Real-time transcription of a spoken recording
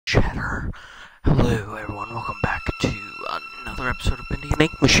Hello everyone, welcome back to another episode of Bendy and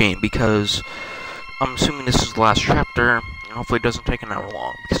Ink Machine, because I'm assuming this is the last chapter, and hopefully it doesn't take an hour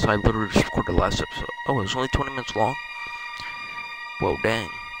long, because I literally just recorded the last episode. Oh, it was only 20 minutes long? Well, dang.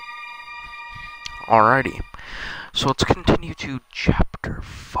 Alrighty, so let's continue to chapter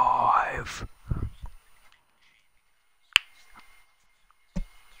 5.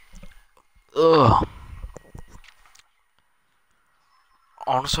 Ugh.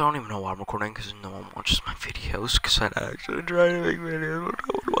 Honestly, I don't even know why I'm recording, because no one watches my videos, because I actually try to make videos, but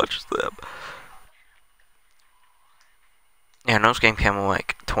no one watches them. Yeah, I know this game came in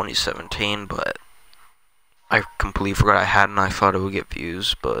like 2017, but I completely forgot I had it, and I thought it would get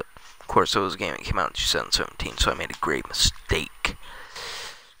views, but of course it was a game that came out in 2017, so I made a great mistake.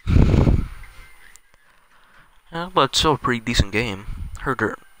 Yeah, but it's still a pretty decent game. Heard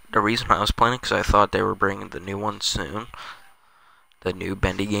the reason I was playing it because I thought they were bringing the new one soon. The new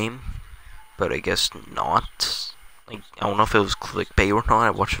Bendy game, but I guess not. Like, I don't know if it was clickbait or not.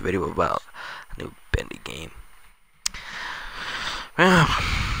 I watched a video about a new Bendy game. Yeah.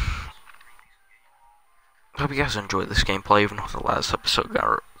 Hope you guys enjoyed this gameplay, even though the last episode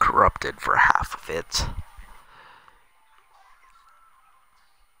got corrupted for half of it.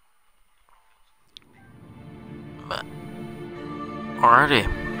 But,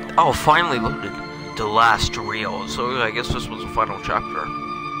 alrighty. Oh, finally loaded. The last reel. So I guess this was the final chapter.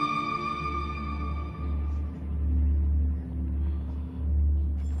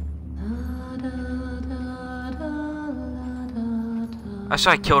 I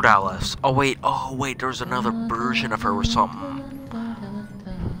said I killed Alice. Oh wait, there's another version of her or something.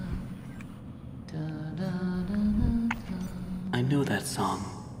 I know that song.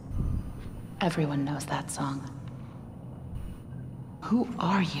 Everyone knows that song. Who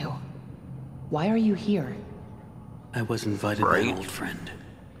are you? Why are you here? I was invited by an old friend.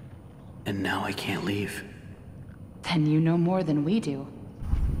 And now I can't leave. Then you know more than we do.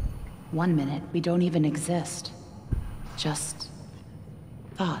 1 minute, we don't even exist. Just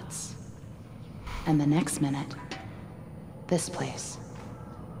thoughts. And the next minute, this place.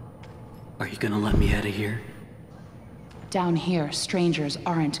 Are you gonna let me out of here? Down here, strangers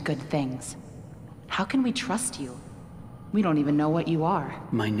aren't good things. How can we trust you? We don't even know what you are.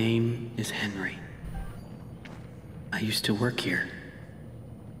 My name is Henry. I used to work here.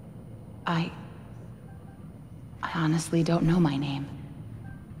 I honestly don't know my name.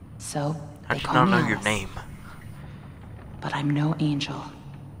 So, I they do call not me know Alice. your name. But I'm no angel.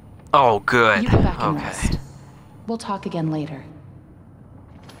 Oh, good. You go back and Okay. rest. We'll talk again later.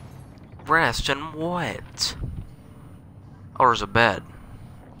 Rest and what? Oh, there's a bed.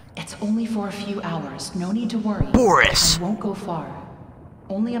 It's only for a few hours. No need to worry. Boris! I won't go far.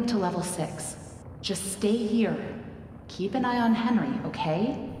 Only up to level 6. Just stay here. Keep an eye on Henry,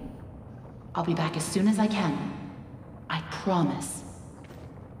 okay? I'll be back as soon as I can. I promise.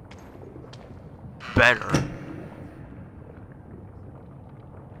 Better.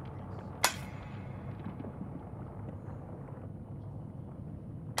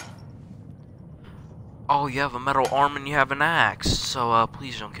 Oh, you have a metal arm and you have an axe, so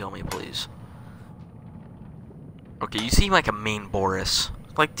please don't kill me, please. Okay, you seem like a mean Boris.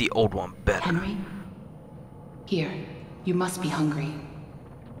 Like the old one better. Henry? Here. You must be hungry.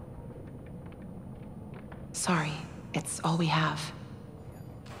 Sorry, it's all we have.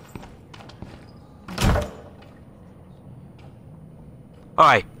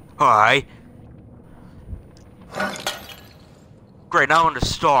 Hi. Hi. Great, now I'm to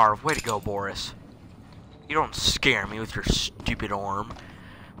starve. Way to go, Boris. You don't scare me with your stupid arm.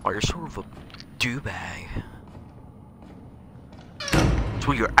 Oh, you're sort of a do-bag. That's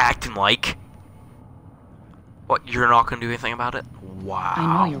what you're acting like. What, you're not gonna do anything about it? Wow.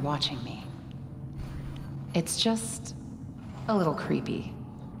 I know you're watching me. It's just a little creepy.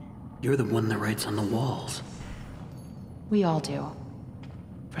 You're the one that writes on the walls. We all do.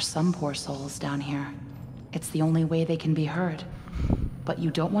 For some poor souls down here, it's the only way they can be heard. But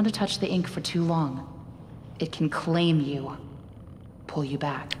you don't want to touch the ink for too long. It can claim you, pull you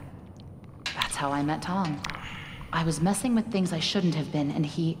back. That's how I met Tom. I was messing with things I shouldn't have been, and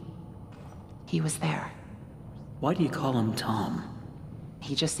he was there. Why do you call him Tom?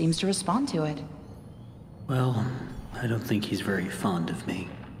 He just seems to respond to it. Well, I don't think he's very fond of me.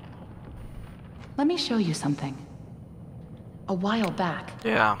 Let me show you something. A while back,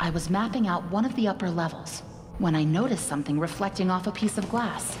 Yeah. I was mapping out one of the upper levels when I noticed something reflecting off a piece of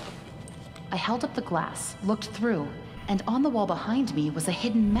glass. I held up the glass, looked through, and on the wall behind me was a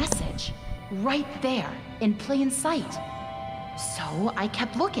hidden message. Right there, in plain sight. So I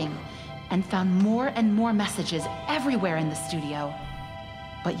kept looking, and found more and more messages everywhere in the studio.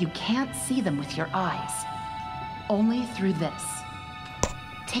 but you can't see them with your eyes. Only through this.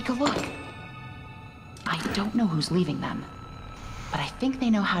 Take a look. I don't know who's leaving them, but I think they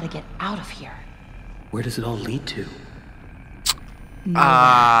know how to get out of here. Where does it all lead to?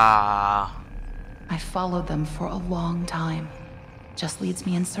 I followed them for a long time. Just leads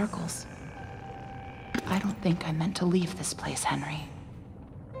me in circles. I don't think I meant to leave this place, Henry.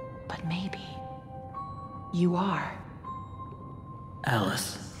 But maybe you are.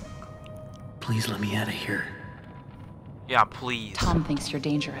 Alice, please let me out of here. Yeah, please. Tom thinks you're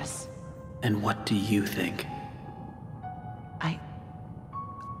dangerous. And what do you think?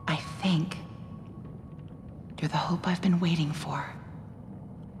 I think you're the hope I've been waiting for.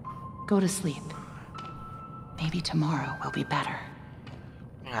 Go to sleep. Maybe tomorrow will be better.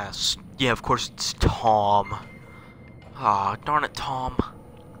 Yes. Yeah, of course it's Tom. Ah, darn it, Tom.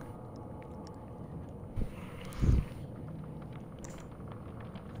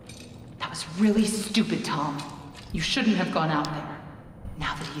 That was really stupid, Tom. You shouldn't have gone out there.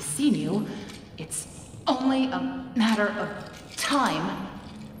 Now that he's seen you, it's only a matter of time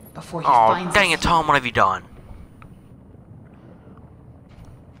before he finds Oh, dang us. it, Tom, what have you done?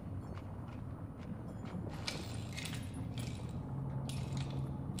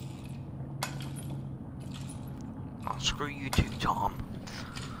 Oh, screw you too, Tom.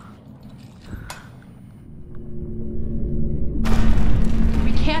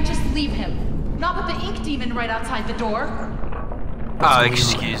 We can't just leave him. Not with the ink demon right outside the door.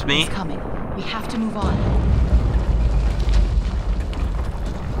 Excuse me? He's coming. We have to move on.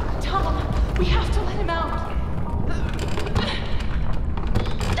 Tom, we have to let him out.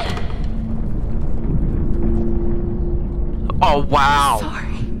 Oh, wow. Sorry.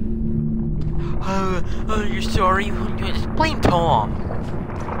 You're sorry? Just blame Tom.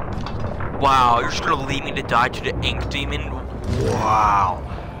 Wow, you're just gonna leave me to die to the ink demon? Wow.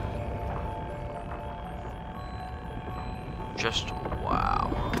 Just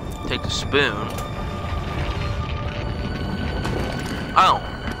wow. Take the spoon. Oh.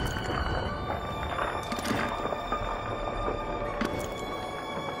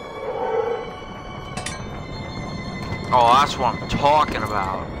 Oh, that's what I'm talking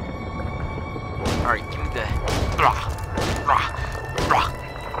about. Alright, give me the... Rah, rah, rah.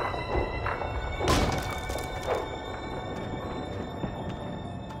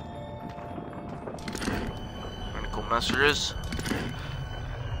 Medical messages.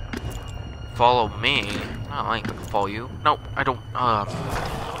 Follow me? No, I ain't gonna follow you. Nope, I don't,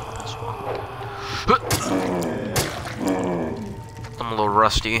 this one. I'm a little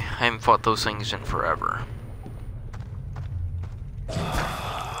rusty. I haven't fought those things in forever.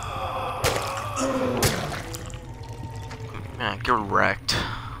 Yeah, get wrecked.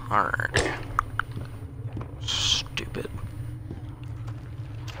 Alright. Stupid.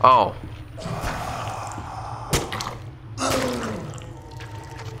 Oh.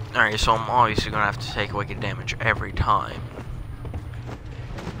 Alright, so I'm obviously gonna have to take wicked damage every time.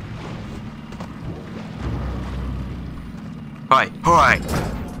 Alright, alright!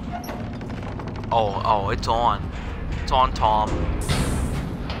 Oh, it's on. It's on, Tom.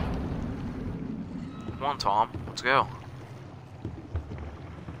 Come on, Tom. Let's go.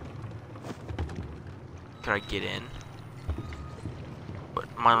 Can I get in? But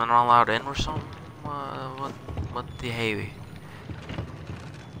am I not allowed in or something? What the hey?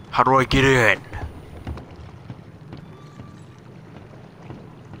 How do I get in?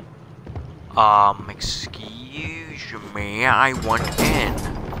 Excuse me, I want in.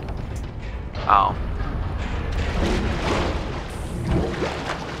 Oh.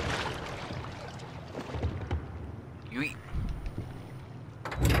 You eat.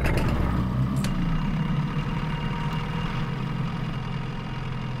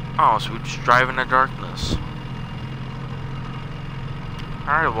 Oh, so we just drive in the darkness.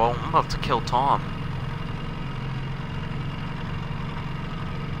 Alright, well, I'm about to kill Tom.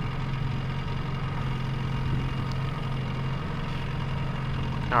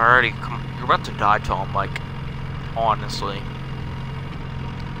 Alrighty, come, you're about to die, Tom, like, honestly.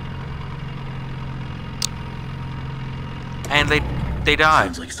 And they died.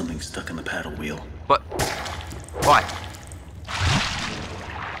 Sounds like something stuck in the paddle wheel. What? What?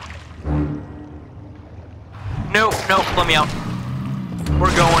 Nope, nope, let me out.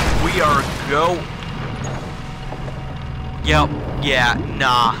 We're going, we are go. Yep, yeah,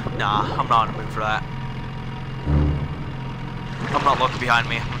 nah, I'm not in the mood for that. I'm not looking behind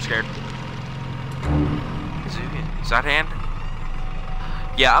me, I'm scared. Is that hand?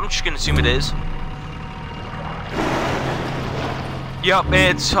 Yeah, I'm just gonna assume it is. Yep,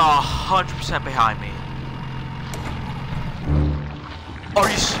 it's 100% behind me. Are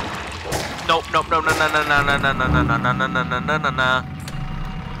you? Nope, nope, no, no, no, no, no, no, no, no, no, no, no, no, no, no, no, no.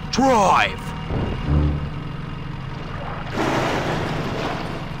 Drive.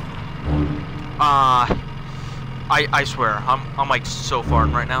 I swear, I'm like so far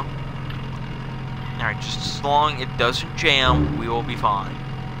in right now. Alright, just as long as it doesn't jam, we will be fine.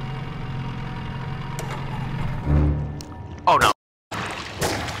 Oh no.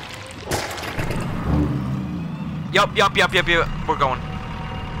 Yup, we're going.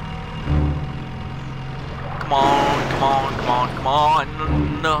 Come on, come on, come on, come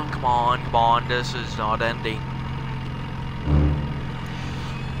on. No, come on, this is not ending.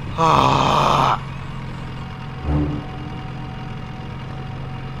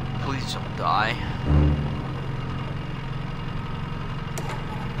 Please don't die.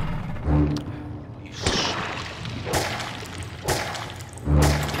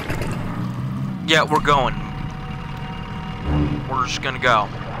 Yeah, we're going. We're just gonna go.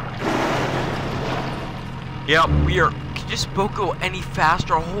 Yep, we are. Can this boat go any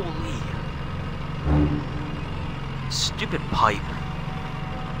faster? Holy. Stupid pipe.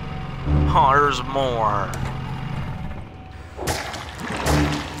 Oh, there's more.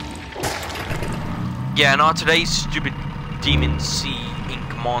 Yeah, not today, stupid demon sea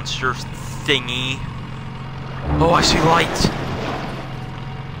ink monster thingy. Oh, I see light.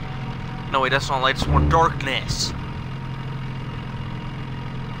 No, wait, that's not light, it's more darkness.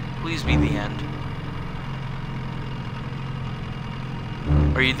 Please be the end.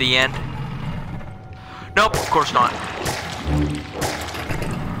 Are you the end? Nope, of course not.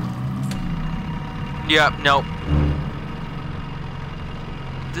 Yeah, nope.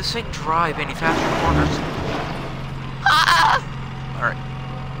 This ain't drive any faster corners. Ah! Alright.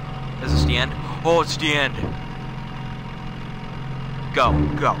 Is this the end? Oh, it's the end. Go,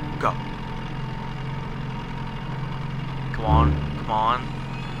 go, go. Come on, come on.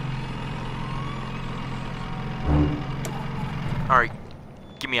 Alright.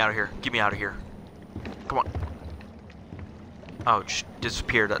 Get me out of here. Get me out of here. Come on. Oh, it just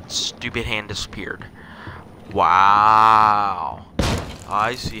disappeared. That stupid hand disappeared. Wow.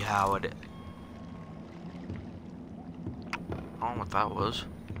 I see how it is. I don't know what that was.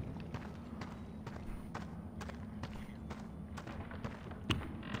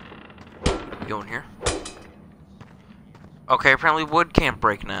 Go in here. Okay, apparently wood can't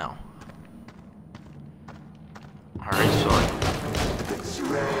break now. Alright, so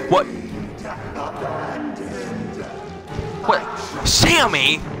what? What?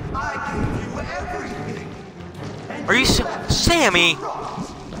 Sammy? Are you Sammy?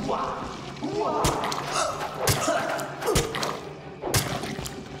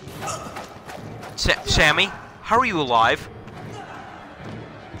 Sammy? How are you alive?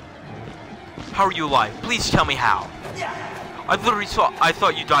 How are you alive? Please tell me how. I literally I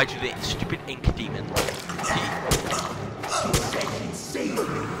thought you died to the stupid ink demon.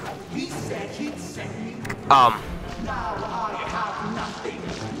 Now I have nothing.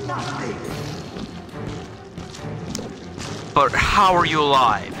 Nothing. But how are you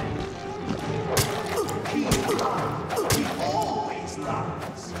alive? He always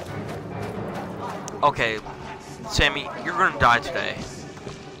lies. Okay, Sammy, you're gonna die today.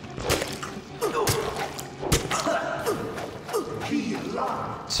 He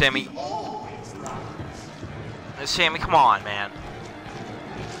lies. Sammy. He always lies. Sammy, come on, man.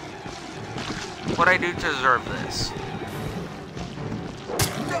 What'd I do to deserve this?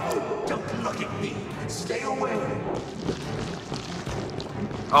 No, don't look at me. Stay away.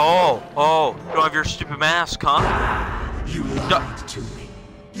 Oh, you don't have your stupid mask, huh? You lied to me.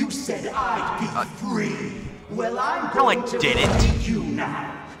 You said I'd be free. Well, I'm No, I going to didn't. free you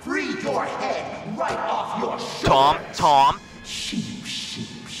now. Free your head right off your shoulders. Tom. Sheep,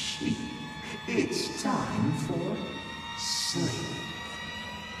 sheep, sheep. It's time for sleep.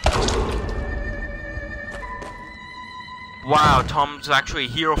 Wow, Tom's actually a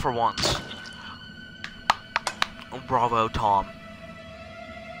hero for once. Oh, bravo, Tom.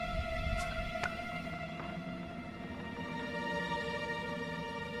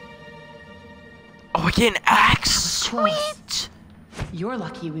 Oh, I get an axe? Sweet! You're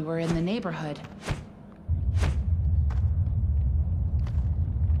lucky we were in the neighborhood.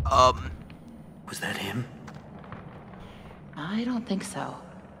 Was that him? I don't think so.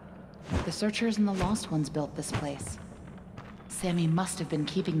 The Searchers and the Lost Ones built this place. Sammy must have been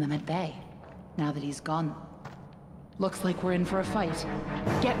keeping them at bay, now that he's gone. Looks like we're in for a fight.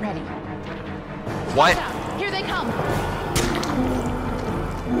 Get ready. What? Here they come!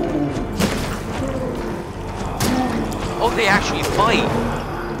 Oh, they actually fight.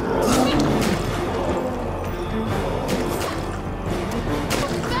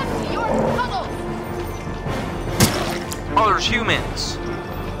 Oh, there's humans.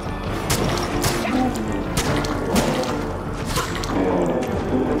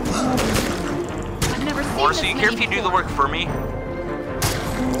 I've never seen Honestly, this you care if many you do the before. work for me?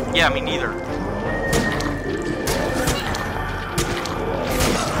 Yeah, me neither.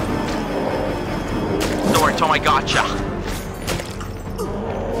 Don't worry, Tom, I gotcha.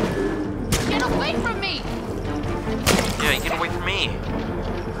 Get away from me! Yeah, you get away from me.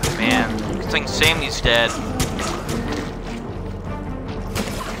 Man, this thing Sammy's dead.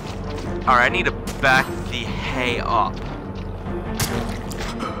 Alright, I need to back the hay up.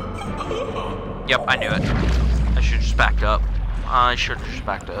 Yep, I knew it. I should have just backed up. I should have just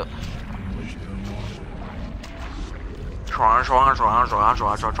backed up.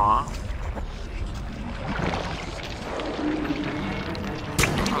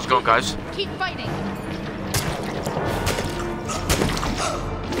 How's it going, guys? Keep fighting.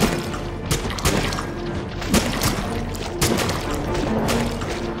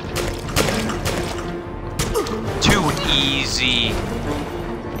 Too easy.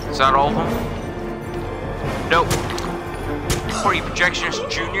 Is that all of them? Nope. What are you, projectionist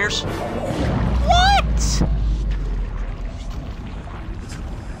juniors? What?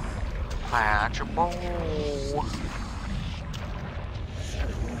 Patch a bowl.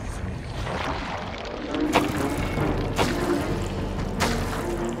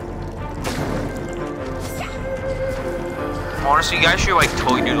 Honestly, you guys should like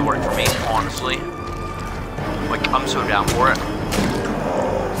totally do the work for me, honestly. Like, I'm so down for it.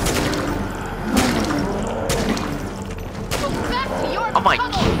 Go back to your I'm like,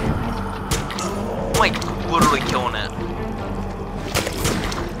 tunnel. I'm like literally killing it.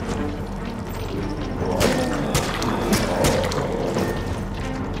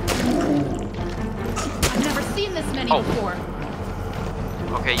 I've never seen this many Oh. before.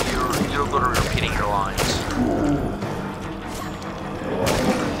 Okay, you're literally repeating your lines.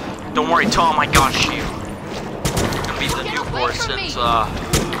 Don't worry, Tom, I got you. It's gonna be the Get new away force from since me.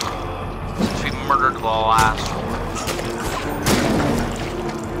 we murdered the last one.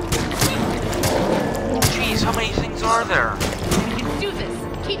 Jeez, how many things are there? You can do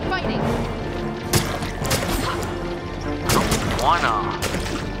this. Keep fighting. I don't wanna.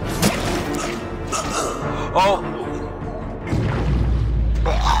 Oh!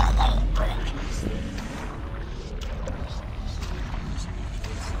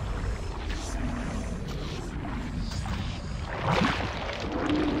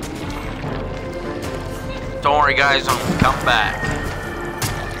 Don't worry, guys, I'm gonna come back.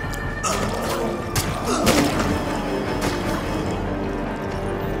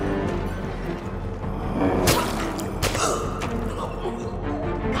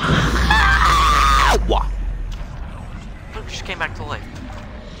 Ow! Look, just came back to life.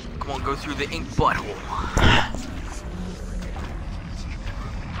 Come on, go through the ink butthole.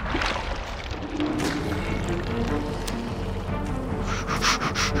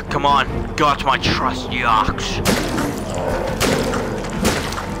 Come on, got my trust, yaks.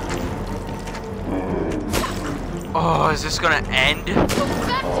 Oh, is this gonna end? Go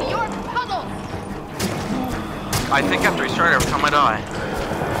back to your tunnel. I think I have to restart every time I die.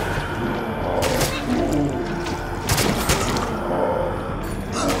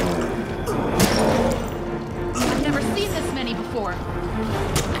 I've never seen this many before.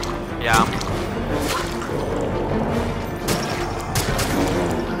 Yeah.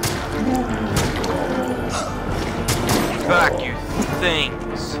 Back, you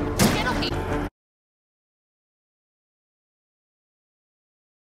things. Get away.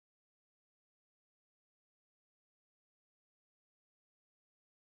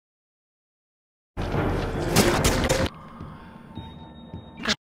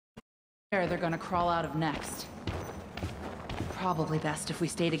 Where they're gonna crawl out of next. Probably best if we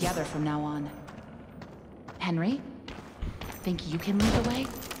stay together from now on. Henry, think you can lead the way?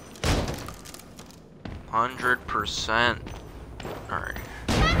 100%. Alright.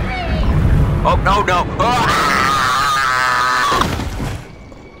 Oh, no, no. Ah!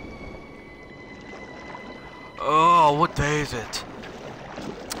 Oh, what day is it?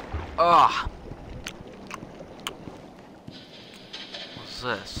 Ah. What's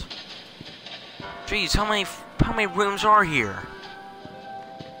this? Jeez, how many rooms are here?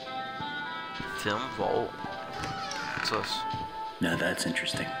 Film vault. What's this? Now that's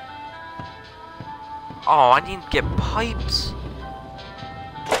interesting. Oh, I need to get pipes.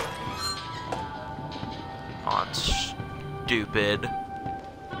 Oh, that's stupid.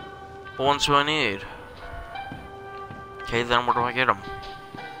 What ones do I need? Okay, then where do I get them?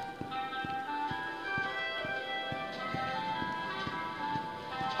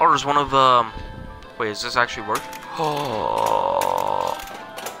 Oh, there's one of the... Wait, does this actually work? Oh.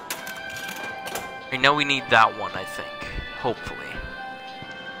 I know we need that one, I think. Hopefully.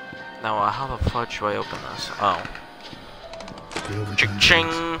 Now, how the fudge do I open this? Oh. Ching.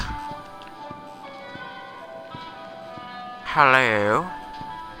 Hello?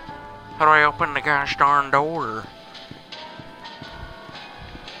 How do I open the gosh darn door?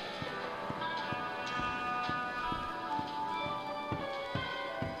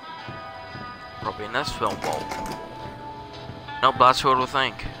 Probably in this film vault. Nope, that's what we'll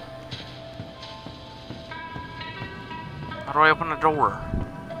think. How do I open the door?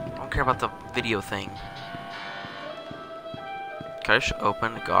 I don't care about the video thing. Can I just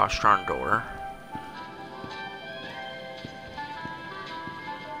open the gosh darn door?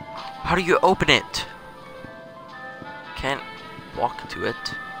 How do you open it? Can't walk to it.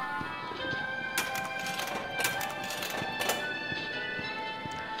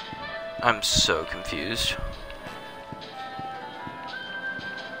 I'm so confused.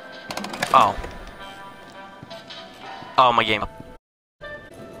 Oh. Oh, my game.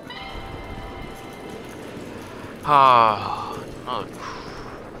 Oh. Oh.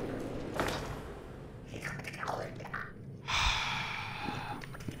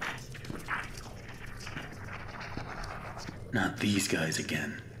 Not these guys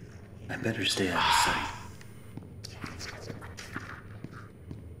again. I better stay out of sight.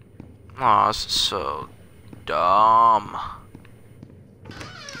 Aw, this is so dumb.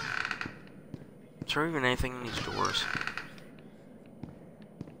 Is there even anything in these doors?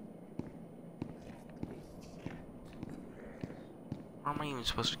 Where am I even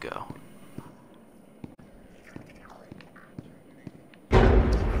supposed to go?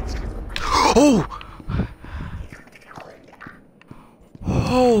 Oh!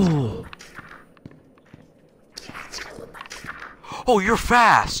 Oh! Oh, you're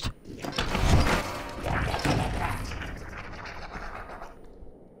fast!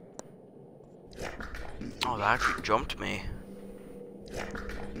 Oh, that actually jumped me.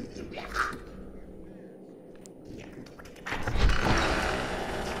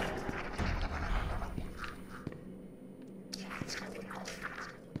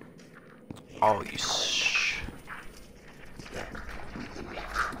 Oh, you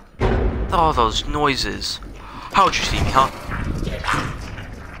Oh, those noises. How'd you see me, huh?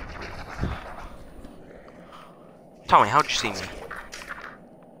 Tell me, how'd you see me?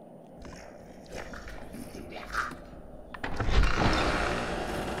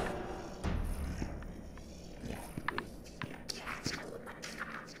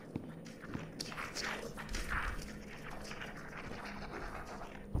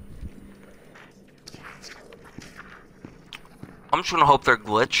 I'm just gonna hope they're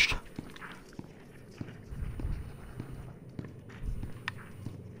glitched.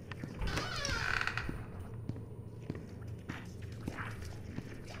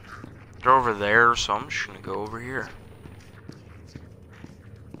 They're over there, so I'm just gonna go over here.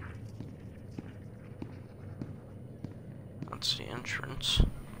 That's the entrance.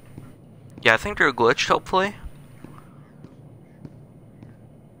 Yeah, I think they're glitched, hopefully.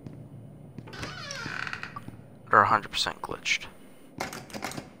 They're 100% glitched.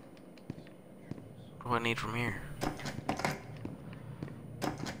 What do I need from here?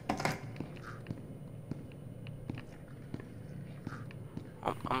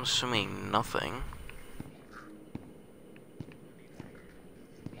 I'm assuming nothing.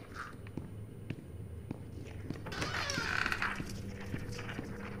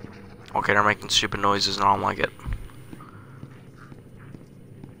 Okay, they're making stupid noises and I don't like it.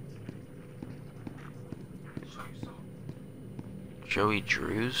 Joey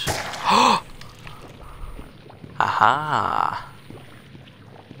Drews? Aha!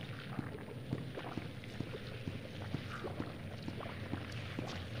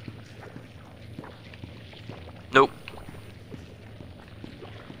 Nope.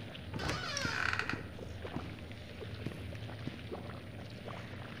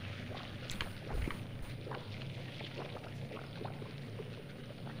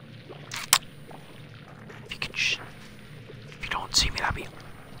 If you don't see me, that'd be...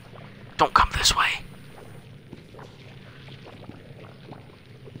 Don't come this way.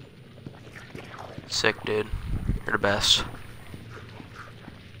 Sick, dude. You're the best.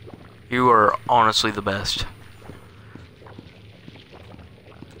 You are honestly the best.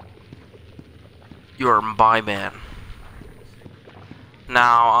 You are my man.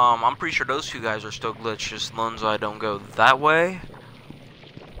 Now, I'm pretty sure those two guys are still glitched, just long as I don't go that way.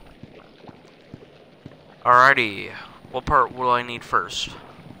 Alrighty. What part will I need first?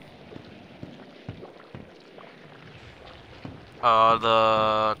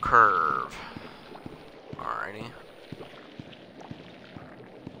 The curve. Alrighty.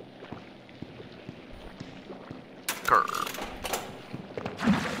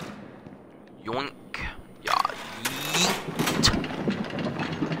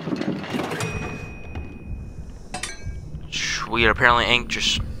 We are apparently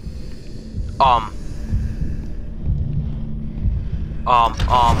anxious. The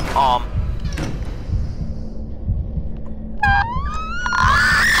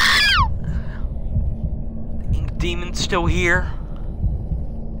ink demon's still here.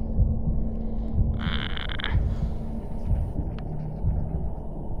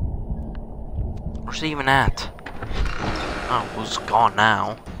 Where's he even at? Oh, well, it's gone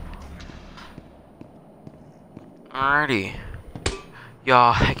now. Alrighty.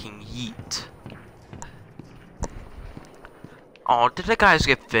 Y'all hecking yeet. Oh, did the guys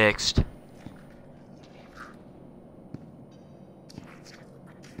get fixed?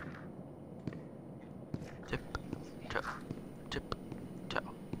 Tip, toe, tip, toe,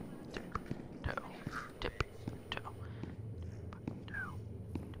 tip, toe, tip, toe, toe,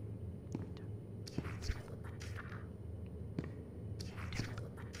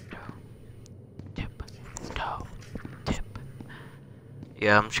 tip, toe, tip.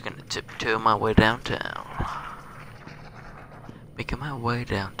 Yeah, I'm just gonna tiptoe my way downtown. Making my way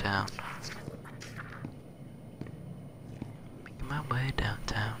downtown. Making my way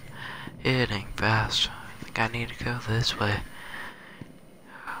downtown. It ain't fast. I think I need to go this way.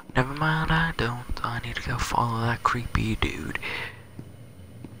 Never mind, I don't. I need to go follow that creepy dude.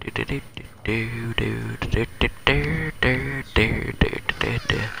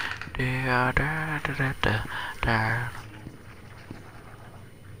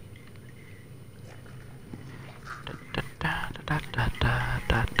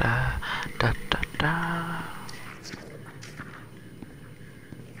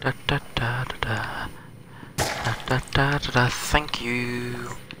 Thank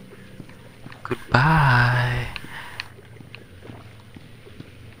you. Goodbye.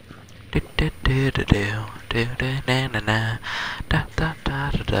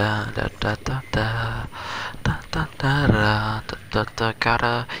 Got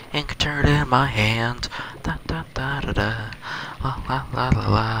a ink turd in my hand. Da da da da da. La la la la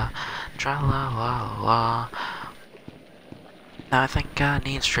la. Tra la la la la. Now I think I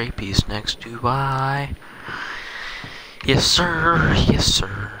need straight piece next. Do I? Yes sir. Yes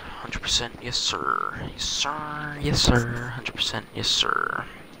sir. 100% yes sir. Yes sir. Yes sir. 100% yes sir.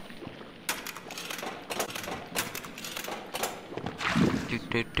 Do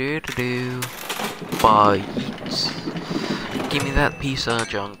do do do do. Bites. Give me that piece of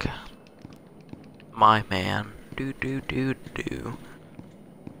junk. My man. Do do do do.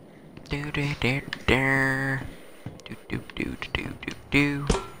 Do do do do. Do do do do do do.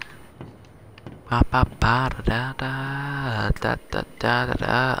 Ba ba ba da da da da da da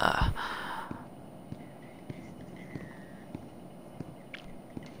da.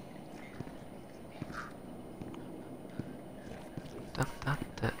 Da da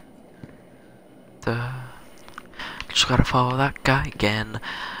da da. Just gotta follow that guy again,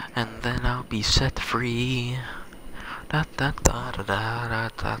 and then I'll be set free. Da da da da da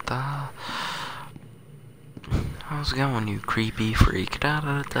da da. How's it going, you creepy freak? Da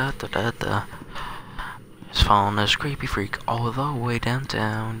da da da da da. Just following this creepy freak all the way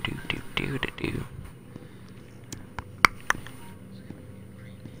downtown. Do do do do do.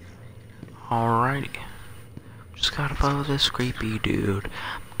 Alrighty. Just gotta follow this creepy dude.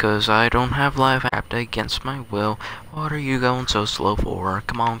 Because I don't have life apt against my will. What are you going so slow for?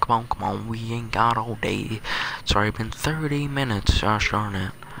 Come on, come on, come on. We ain't got all day. It's already been 30 minutes. Gosh darn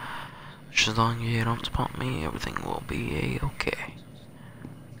it. Just as long as you don't spot me, everything will be a-okay.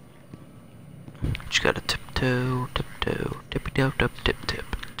 Just gotta tiptoe, tiptoe, tippy-toe, tip, tip,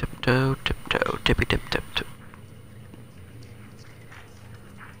 tip. Tiptoe, tiptoe, tippy-tip, tip, tip.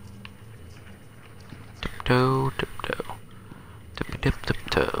 Tiptoe, tiptoe. Tippy tip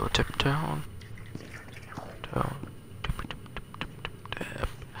tiptoe, tiptoe, toe, tippy tip tip tip tip.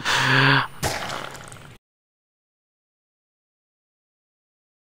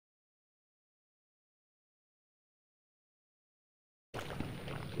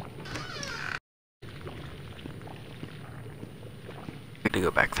 Need to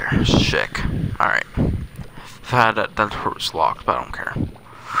go back there. Sick. Alright. If I had that door was locked, but I don't care.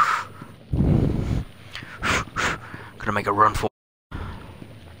 Gonna make a run for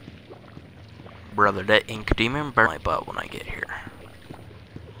brother, that ink demon burn my butt when I get here.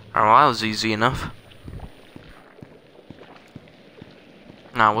 Oh, well, that was easy enough.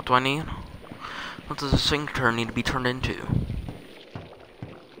 Now, what do I need? What does this ink turn need to be turned into?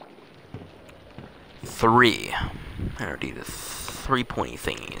 3. I already did the 3 pointy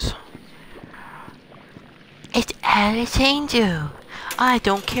thingies. It's Alice Angel. I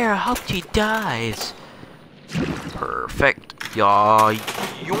don't care. I hope she dies. Perfect. Yeah,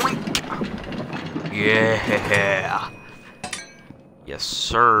 yoink. Yeah. Yes,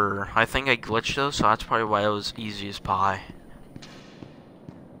 sir. I think I glitched those, so that's probably why it was easy as pie.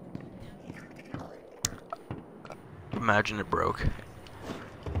 Imagine it broke.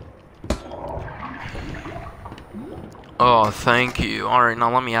 Oh, thank you. Alright,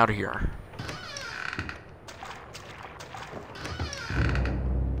 now let me out of here.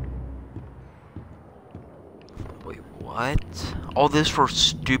 Wait, what? All this for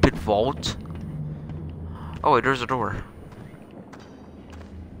stupid vault? Oh, wait, there's a door.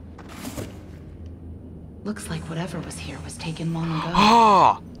 Looks like whatever was here was taken long ago.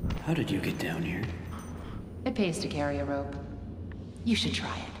 Ah! How did you get down here? It pays to carry a rope. You should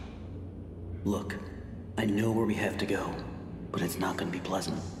try it. Look, I know where we have to go, but it's not gonna be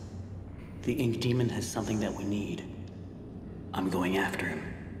pleasant. The Ink Demon has something that we need. I'm going after him.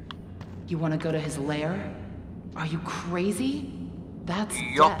 You want to go to his lair? Are you crazy? That's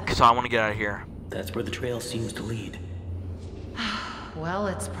Yup, death. because I want to get out of here. That's where the trail seems to lead. Well,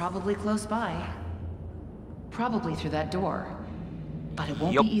 it's probably close by. Probably through that door. But it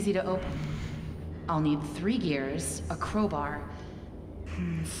won't Yup. be easy to open. I'll need 3 gears, a crowbar,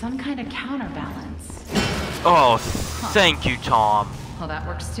 some kind of counterbalance. Oh, thank you, Tom. Well, that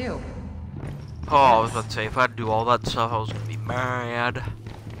works too. Oh, I was about to say, if I had to do all that stuff, I was gonna be mad.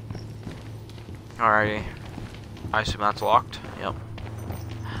 Alrighty. I assume that's locked. Yep.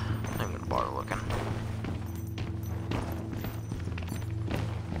 I'm gonna bother looking.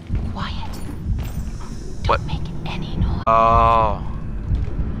 Quiet. What? Don't make any noise. Oh.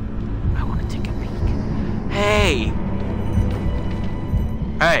 I want to take a peek. Hey!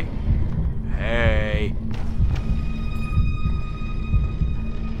 Hey! Hey!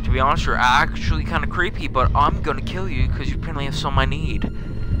 To be honest, you're actually kind of creepy, but I'm gonna kill you because you apparently have some I need.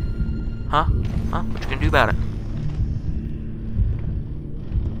 Huh? Huh? What you gonna do about it?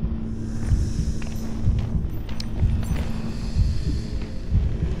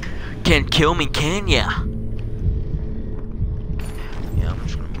 Can't kill me, can ya? Yeah, I'm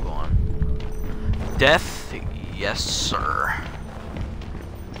just gonna move on. Death? Yes, sir.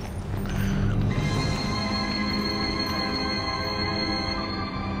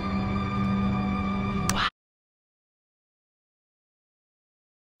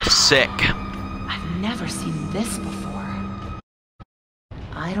 Sick. I've never seen this before.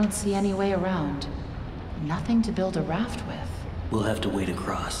 I don't see any way around. Nothing to build a raft with. We'll have to wade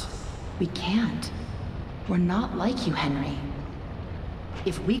across. We can't. We're not like you, Henry.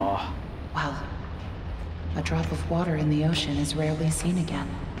 If we... Oh, Well, a drop of water in the ocean is rarely seen again.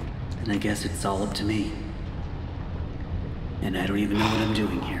 and I guess it's all up to me. And I don't even know what I'm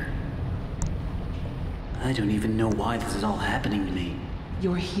doing here. I don't even know why this is all happening to me.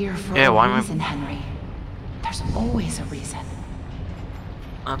 You're here for Yeah, why am a I- reason, Henry. There's always a reason.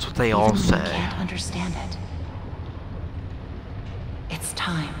 That's what they Even all when say. you can't understand it. It's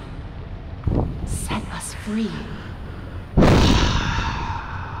time. Set us free.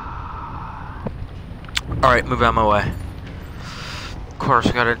 Alright, move out of my way. Of course,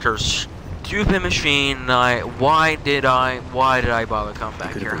 I got into a stupid machine. Why did I bother coming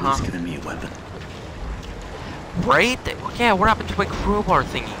back Could here, have at huh? least given me a weapon. Right? Yeah, what happened to my crowbar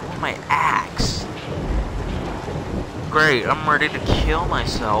thingy? Or my axe? Great, I'm ready to kill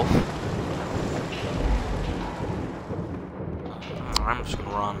myself. I'm just gonna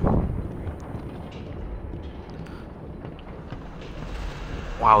run.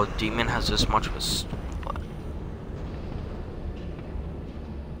 Wow, a demon has this much of a...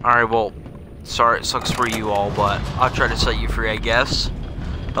 Alright, well, sorry, it sucks for you all, but I'll try to set you free, I guess.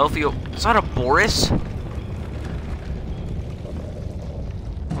 Elfio, is that a Boris?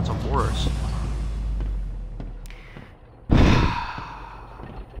 What's a Boris?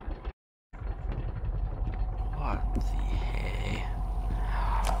 What the hey?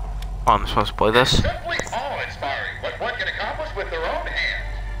 Oh, I'm supposed to play this? Simply awe-inspiring what one can accomplish with their own hands.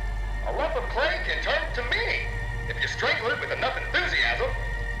 A lump of clay can turn to meaning if you strangle it with enough enthusiasm.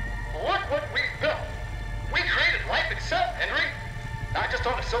 Look what we've built. We created life itself, Henry. Not just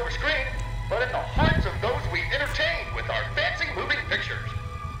on a silver screen, but in the hearts of those we entertain with our fancy moving pictures.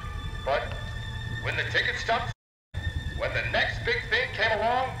 But when the ticket stopped, when the next big thing came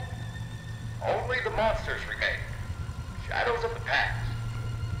along, only the monsters remain. Shadows of the past.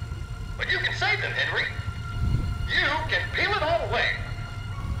 But you can save them, Henry. You can peel it all away.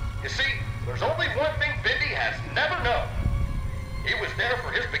 You see, there's only one thing Bendy has never known. He was there for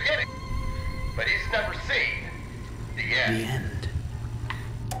his beginning, but he's never seen the The end. end.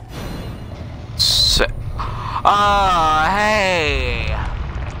 Sick. Hey.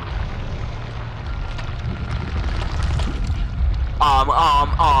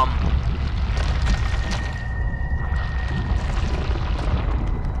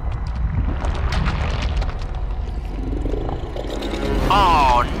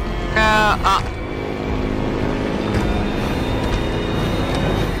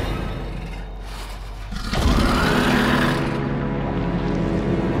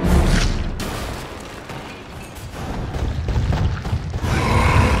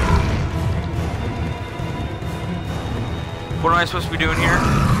 I supposed to be doing here?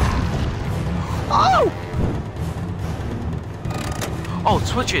 Oh! Oh, it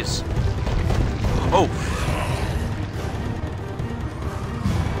switches. Oh.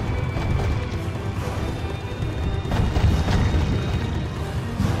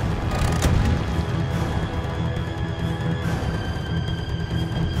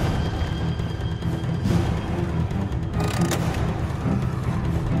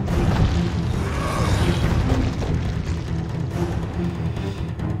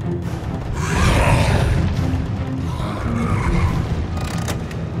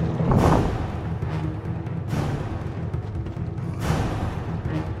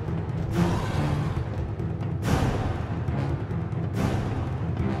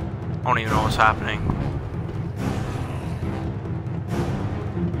 I don't even know what's happening.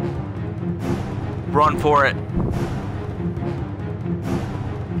 Run for it.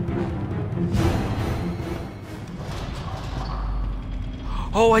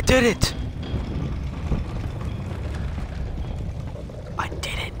 Oh, I did it! I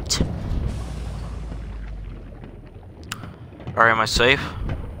did it. Alright, am I safe?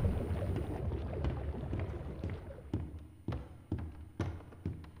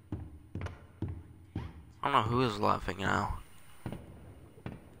 I don't know who is laughing now.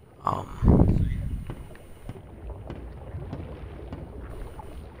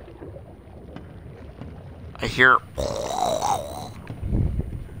 I hear.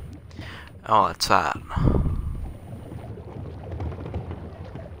 Oh, that's that.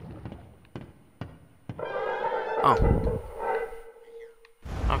 Oh.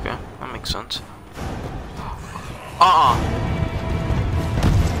 Okay, that makes sense.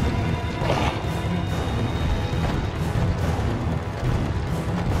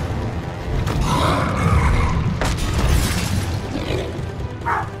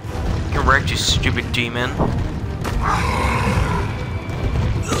 Get wrecked, you stupid demon.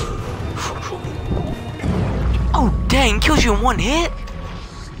 Oh, dang, kills you in one hit?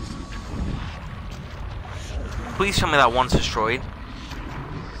 Please tell me that one's destroyed.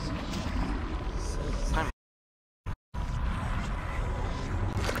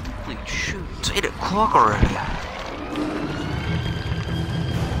 Holy shoot, it's 8 o'clock already.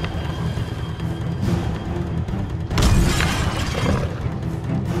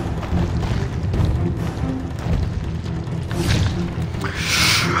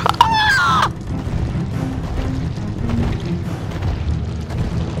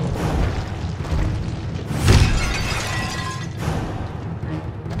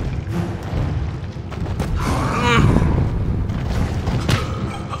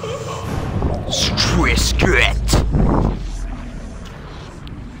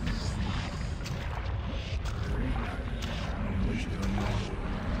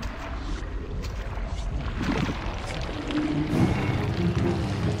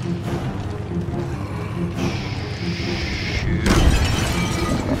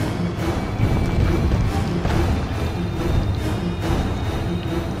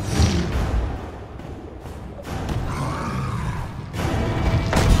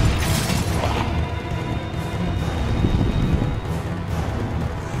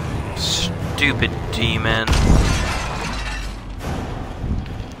 Stupid demon.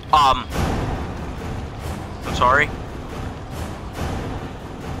 I'm sorry.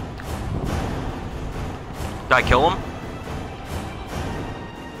 Did I kill him?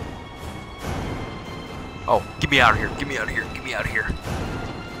 Oh, get me out of here. Get me out of here. Get me out of here.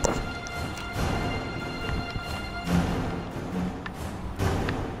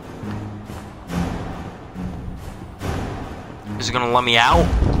 Is it gonna let me out?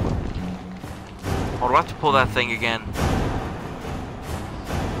 Or do I have to pull that thing again?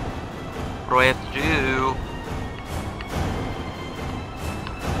 What do I have to do?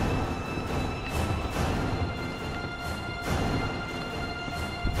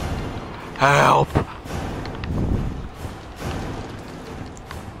 Help! I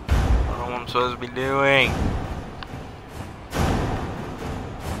don't know what I'm supposed to be doing.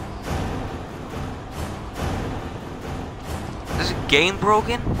 Is the game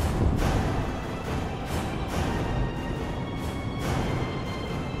broken?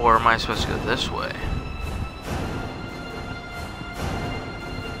 Or am I supposed to go this way?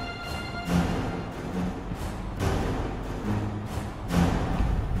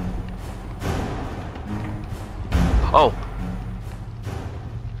 Oh.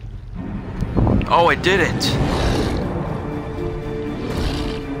 Oh, I did it.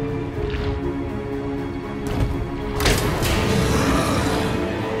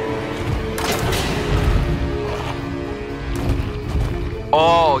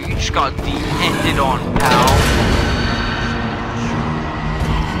 Oh, you just got depended on, pal.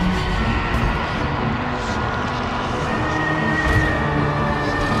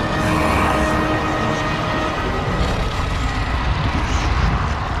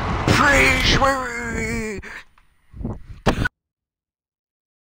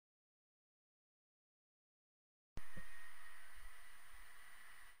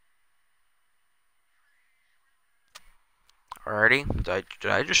 Alrighty,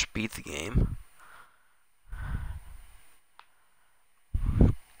 did I just beat the game?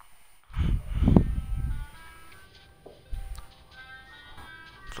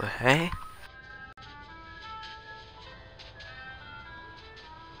 The hey?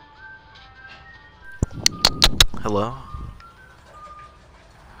 Hello?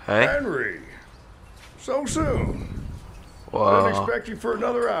 Hey? Henry! So soon. I Whoa. didn't expect you for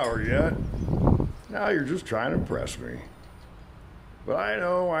another hour yet. Now you're just trying to impress me. But I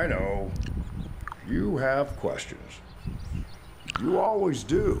know. You have questions. You always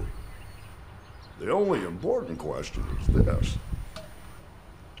do. The only important question is this.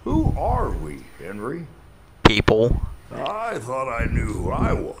 Who are we, Henry? People. I thought I knew who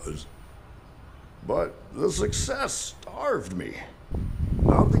I was. But the success starved me.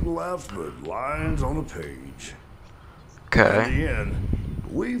 Nothing left but lines on a page. Okay. In the end,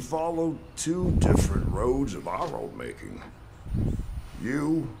 we followed two different roads of our own making.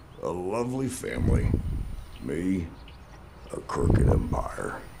 You, a lovely family. Me, a crooked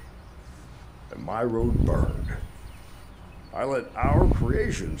empire. And my road burned. I let our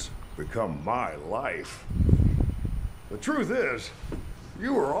creations become my life. The truth is,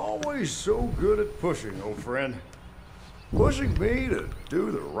 you were always so good at pushing, old friend. Pushing me to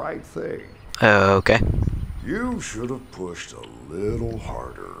do the right thing. Okay. You should have pushed a little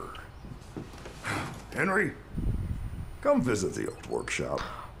harder. Henry, come visit the old workshop.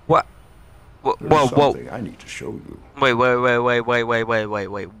 What? There's something I need to show you. Wait.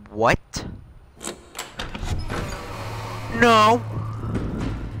 What? No.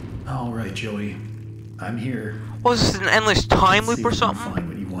 All right, Joey. I'm here. Was this an endless time Let's loop or see if we can something? Find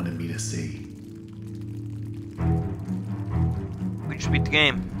what you wanted me to see. We just beat the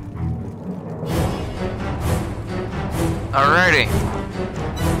game. Alrighty.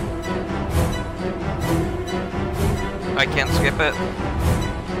 I can't skip it.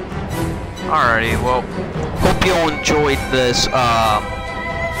 Alrighty, well, hope you all enjoyed this,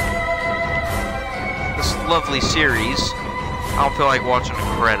 this lovely series. I don't feel like watching the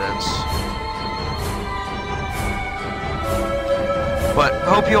credits. But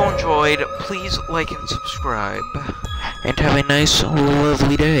hope you all enjoyed. Please like and subscribe. And have a nice,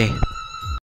 lovely day.